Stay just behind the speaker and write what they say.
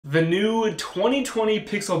The new 2020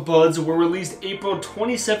 Pixel Buds were released April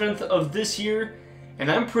 27th of this year,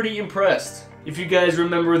 and I'm pretty impressed. If you guys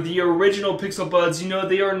remember the original Pixel Buds, you know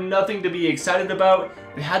they are nothing to be excited about.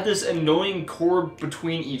 They had this annoying cord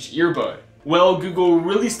between each earbud. Well, Google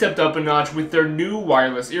really stepped up a notch with their new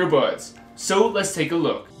wireless earbuds. So let's take a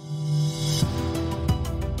look.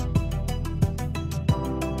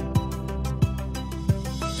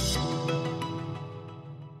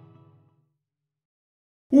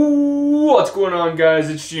 What's going on, guys?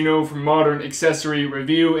 It's Gino from Modern Accessory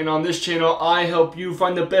Review, and on this channel I help you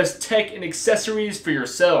find the best tech and accessories for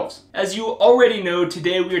yourselves. As you already know,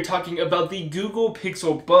 today we are talking about the Google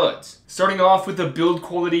Pixel Buds. Starting off with the build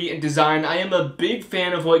quality and design, I am a big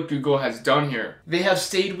fan of what Google has done here. They have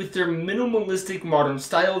stayed with their minimalistic modern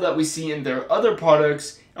style that we see in their other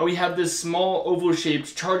products, and we have this small oval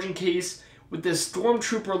shaped charging case with this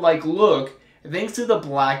stormtrooper-like look thanks to the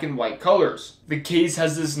black and white colors. The case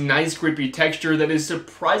has this nice grippy texture that is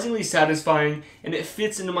surprisingly satisfying, and it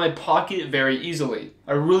fits into my pocket very easily.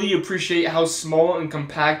 I really appreciate how small and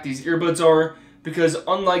compact these earbuds are, because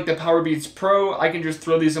unlike the Powerbeats Pro, I can just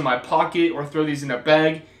throw these in my pocket or throw these in a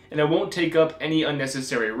bag and it won't take up any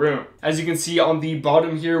unnecessary room. As you can see on the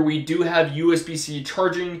bottom here, we do have USB-C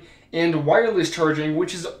charging and wireless charging,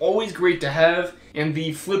 which is always great to have, and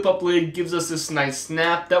the flip up lid gives us this nice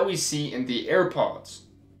snap that we see in the AirPods.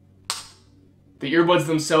 The earbuds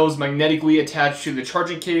themselves magnetically attach to the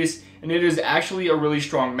charging case, and it is actually a really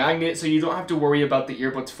strong magnet, so you don't have to worry about the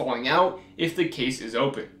earbuds falling out if the case is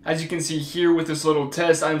open. As you can see here with this little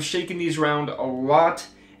test, I'm shaking these around a lot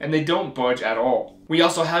and they don't budge at all. We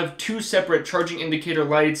also have two separate charging indicator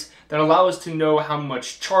lights that allow us to know how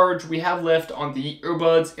much charge we have left on the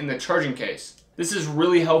earbuds in the charging case. This is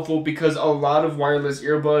really helpful because a lot of wireless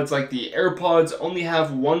earbuds like the AirPods only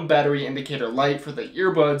have one battery indicator light for the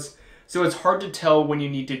earbuds, so it's hard to tell when you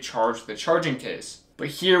need to charge the charging case. But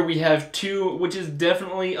here we have two, which is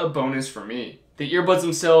definitely a bonus for me. The earbuds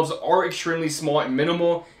themselves are extremely small and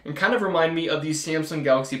minimal and kind of remind me of the Samsung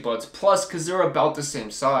Galaxy Buds Plus because they're about the same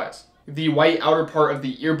size. The white outer part of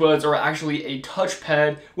the earbuds are actually a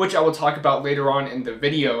touchpad, which I will talk about later on in the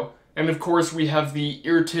video. And of course we have the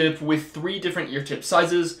ear tip with 3 different ear tip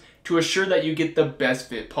sizes to assure that you get the best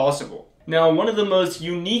fit possible. Now, one of the most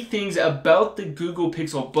unique things about the Google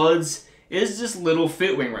Pixel Buds is this little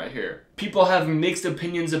fit wing right here. People have mixed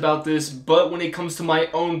opinions about this, but when it comes to my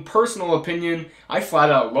own personal opinion, I flat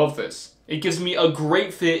out love this. It gives me a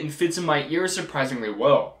great fit and fits in my ear surprisingly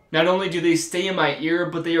well. Not only do they stay in my ear,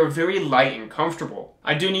 but they are very light and comfortable.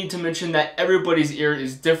 I do need to mention that everybody's ear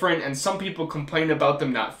is different and some people complain about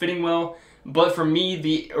them not fitting well, but for me,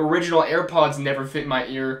 the original AirPods never fit my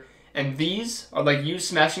ear, and these are like you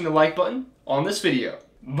smashing the like button on this video.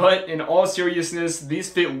 But in all seriousness, these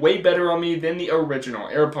fit way better on me than the original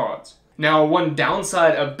AirPods. Now, one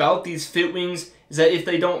downside about these fit wings is that if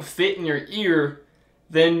they don't fit in your ear,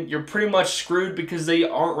 then you're pretty much screwed because they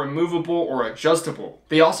aren't removable or adjustable.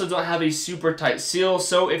 They also don't have a super tight seal,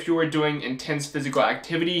 so if you were doing intense physical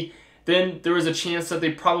activity, then there is a chance that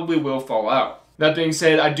they probably will fall out. That being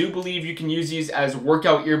said, I do believe you can use these as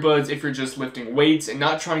workout earbuds if you're just lifting weights and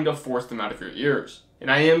not trying to force them out of your ears.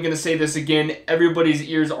 And I am going to say this again, everybody's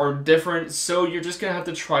ears are different, so you're just going to have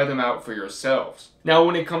to try them out for yourselves. Now,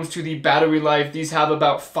 when it comes to the battery life, these have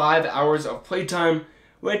about 5 hours of playtime,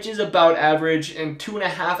 which is about average, and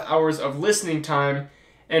 2.5 hours of listening time,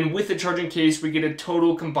 and with the charging case, we get a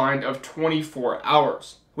total combined of 24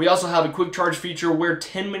 hours. We also have a quick charge feature where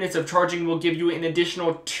 10 minutes of charging will give you an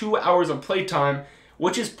additional 2 hours of playtime,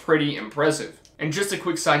 which is pretty impressive. And just a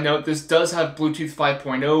quick side note, this does have Bluetooth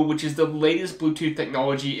 5.0, which is the latest Bluetooth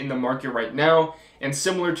technology in the market right now. And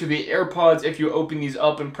similar to the AirPods, if you open these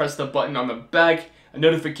up and press the button on the back, a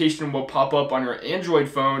notification will pop up on your Android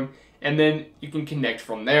phone, and then you can connect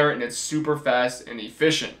from there, and it's super fast and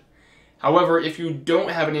efficient. However, if you don't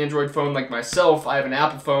have an Android phone like myself, I have an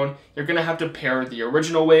Apple phone, you're going to have to pair the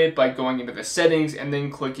original way by going into the settings and then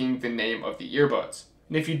clicking the name of the earbuds.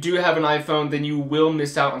 And if you do have an iPhone, then you will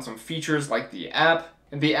miss out on some features like the app.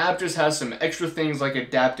 And the app just has some extra things like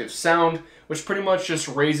adaptive sound, which pretty much just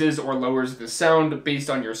raises or lowers the sound based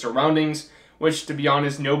on your surroundings, which to be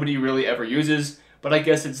honest, nobody really ever uses, but I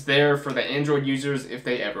guess it's there for the Android users if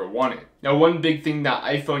they ever want it. Now, one big thing that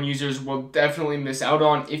iPhone users will definitely miss out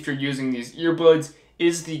on if you're using these earbuds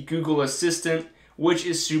is the Google Assistant, which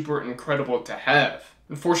is super incredible to have.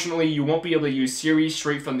 Unfortunately, you won't be able to use Siri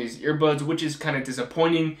straight from these earbuds, which is kind of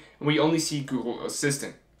disappointing, and we only see Google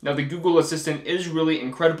Assistant. Now, the Google Assistant is really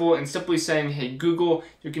incredible, and simply saying, "Hey Google,"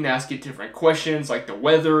 you can ask it different questions like the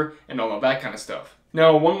weather and all of that kind of stuff.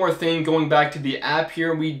 Now, one more thing, going back to the app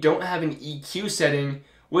here, we don't have an EQ setting,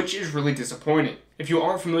 which is really disappointing. If you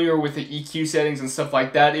aren't familiar with the EQ settings and stuff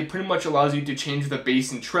like that, it pretty much allows you to change the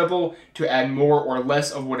bass and treble to add more or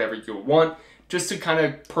less of whatever you want, just to kind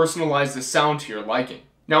of personalize the sound to your liking.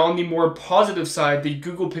 Now on the more positive side, the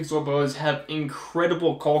Google Pixel Buds have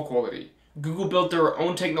incredible call quality. Google built their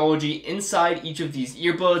own technology inside each of these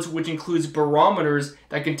earbuds, which includes barometers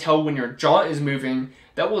that can tell when your jaw is moving,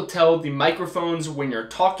 that will tell the microphones when you're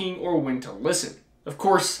talking or when to listen. Of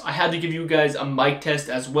course, I had to give you guys a mic test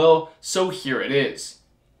as well, so here it is.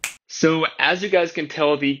 So as you guys can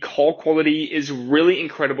tell, the call quality is really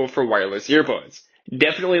incredible for wireless earbuds.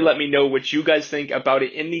 Definitely let me know what you guys think about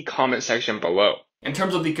it in the comment section below. In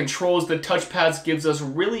terms of the controls, the touchpads gives us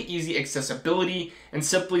really easy accessibility, and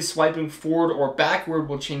simply swiping forward or backward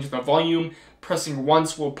will change the volume, pressing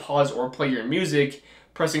once will pause or play your music,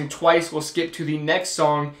 pressing twice will skip to the next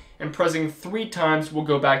song, and pressing 3 times will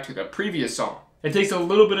go back to the previous song. It takes a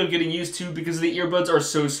little bit of getting used to because the earbuds are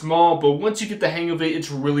so small, but once you get the hang of it, it's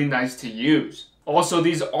really nice to use. Also,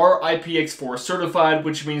 these are IPX4 certified,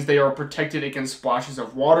 which means they are protected against splashes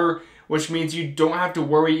of water, which means you don't have to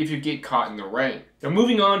worry if you get caught in the rain. Now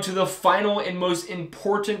moving on to the final and most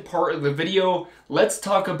important part of the video, let's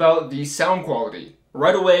talk about the sound quality.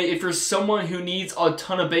 Right away, if you're someone who needs a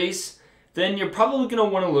ton of bass, then you're probably going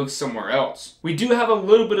to want to look somewhere else. We do have a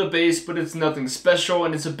little bit of bass, but it's nothing special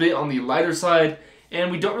and it's a bit on the lighter side,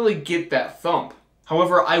 and we don't really get that thump.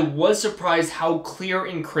 However, I was surprised how clear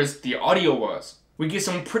and crisp the audio was. We get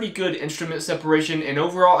some pretty good instrument separation, and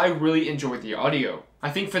overall I really enjoyed the audio. I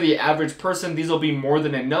think for the average person these will be more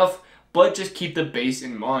than enough, but just keep the bass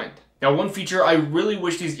in mind. Now one feature I really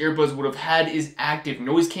wish these earbuds would have had is active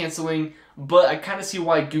noise cancelling, but I kind of see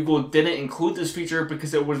why Google didn't include this feature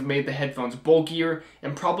because it would have made the headphones bulkier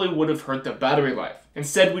and probably would have hurt the battery life.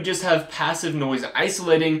 Instead, we just have passive noise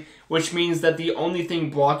isolating, which means that the only thing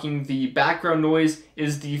blocking the background noise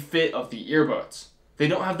is the fit of the earbuds. They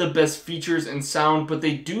don't have the best features and sound, but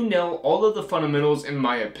they do nail all of the fundamentals in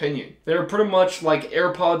my opinion. They're pretty much like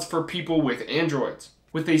AirPods for people with Androids.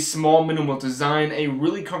 With a small minimal design, a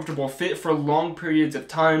really comfortable fit for long periods of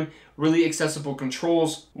time, really accessible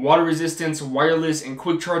controls, water resistance, wireless, and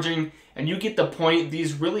quick charging, and you get the point.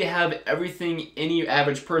 These really have everything any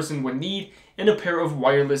average person would need in a pair of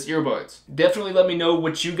wireless earbuds. Definitely let me know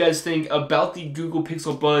what you guys think about the Google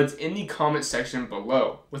Pixel Buds in the comment section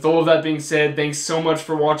below. With all of that being said, thanks so much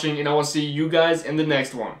for watching, and I will see you guys in the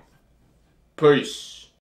next one. Peace.